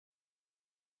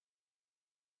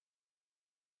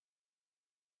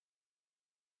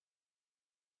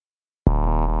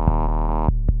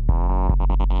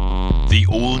The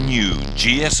all-new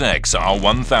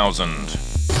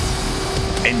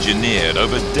GSX-R1000. Engineered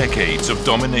over decades of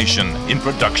domination in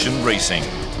production racing.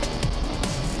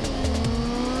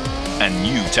 And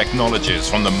new technologies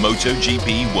from the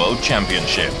MotoGP World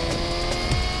Championship.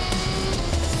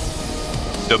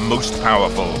 The most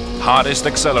powerful, hardest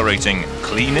accelerating,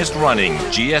 cleanest running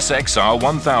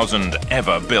GSX-R1000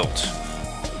 ever built.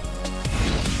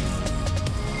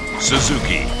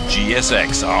 Suzuki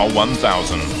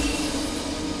GSX-R1000.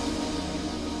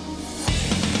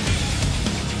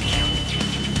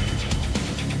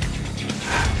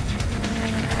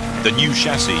 The new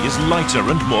chassis is lighter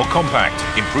and more compact,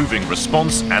 improving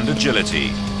response and agility.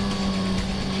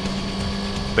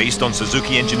 Based on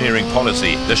Suzuki engineering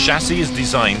policy, the chassis is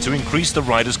designed to increase the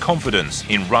rider's confidence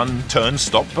in run, turn,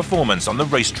 stop performance on the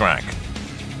racetrack.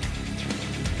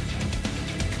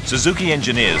 Suzuki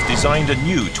engineers designed a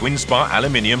new twin-spar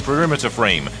aluminium perimeter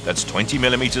frame that's 20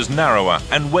 mm narrower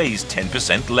and weighs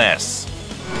 10% less.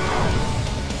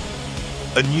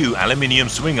 A new aluminium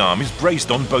swing arm is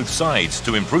braced on both sides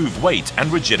to improve weight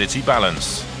and rigidity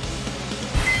balance.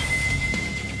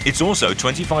 It's also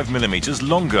 25 mm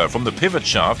longer from the pivot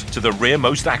shaft to the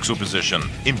rearmost axle position,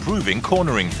 improving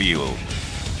cornering feel.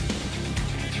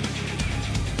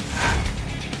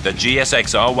 The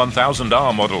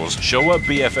GSX-R1000R models SHOWA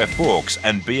BFF forks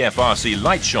and BFRC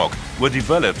light shock were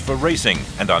developed for racing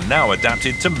and are now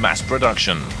adapted to mass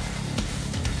production.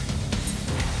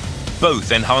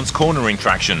 Both enhance cornering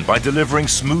traction by delivering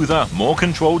smoother, more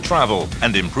controlled travel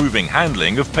and improving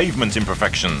handling of pavement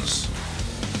imperfections.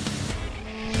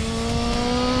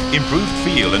 Improved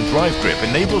feel and drive grip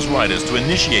enables riders to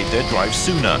initiate their drive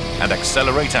sooner and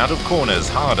accelerate out of corners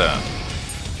harder.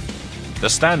 The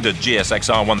standard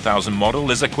GSX-R1000 model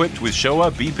is equipped with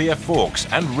SHOWA BPF forks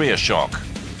and rear shock.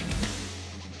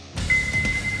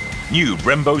 New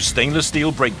Brembo stainless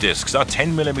steel brake discs are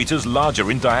 10 mm larger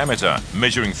in diameter,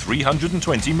 measuring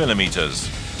 320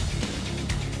 mm.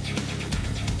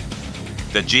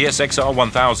 The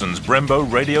GSX-R1000's Brembo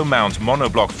Radial mount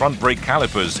monoblock front brake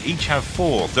calipers each have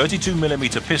 4 32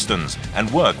 mm pistons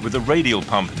and work with the Radial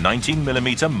pump 19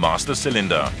 mm master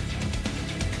cylinder.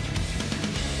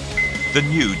 The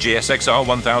new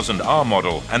GSX-R1000R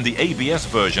model and the ABS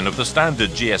version of the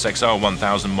standard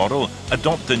GSX-R1000 model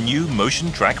adopt the new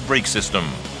Motion Track brake system.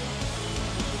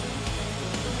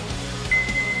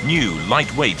 New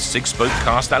lightweight 6-spoke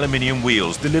cast aluminium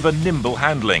wheels deliver nimble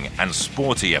handling and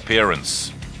sporty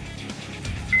appearance.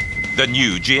 The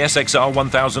new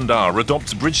GSX-R1000R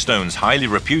adopts Bridgestone's highly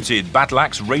reputed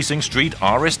BATTLAX Racing Street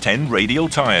RS10 radial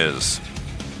tyres.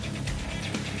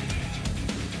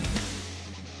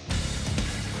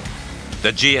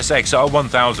 The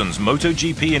GSX-R1000's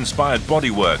MotoGP-inspired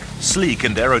bodywork, sleek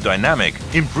and aerodynamic,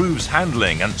 improves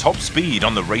handling and top speed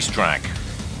on the racetrack.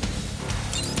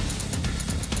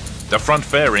 The front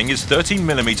fairing is 13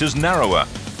 mm narrower.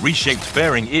 Reshaped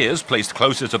fairing ears placed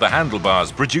closer to the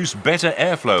handlebars produce better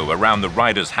airflow around the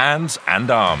rider's hands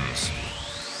and arms.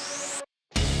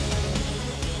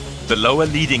 The lower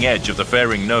leading edge of the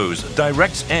fairing nose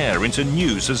directs air into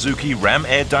new Suzuki Ram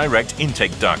Air Direct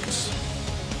intake ducts.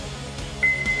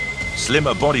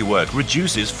 Slimmer bodywork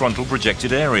reduces frontal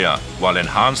projected area, while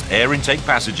enhanced air intake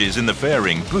passages in the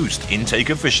fairing boost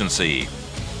intake efficiency.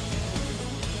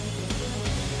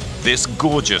 This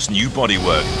gorgeous new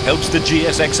bodywork helps the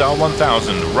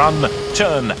GSX-R1000 run,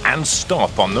 turn and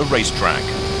stop on the racetrack.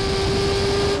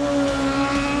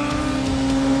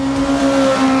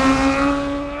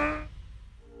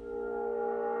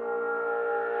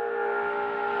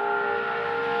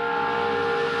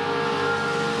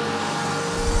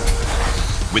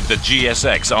 With the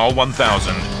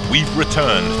GSX-R1000, we've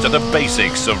returned to the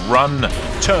basics of run,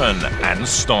 turn and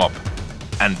stop,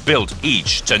 and built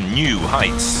each to new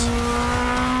heights.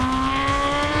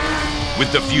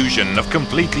 With the fusion of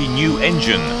completely new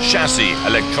engine, chassis,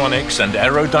 electronics and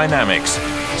aerodynamics,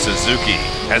 Suzuki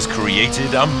has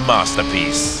created a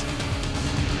masterpiece.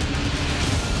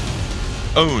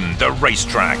 Own the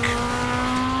racetrack.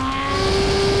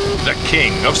 The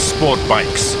king of sport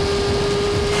bikes.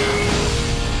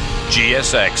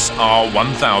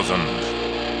 GSX-R1000.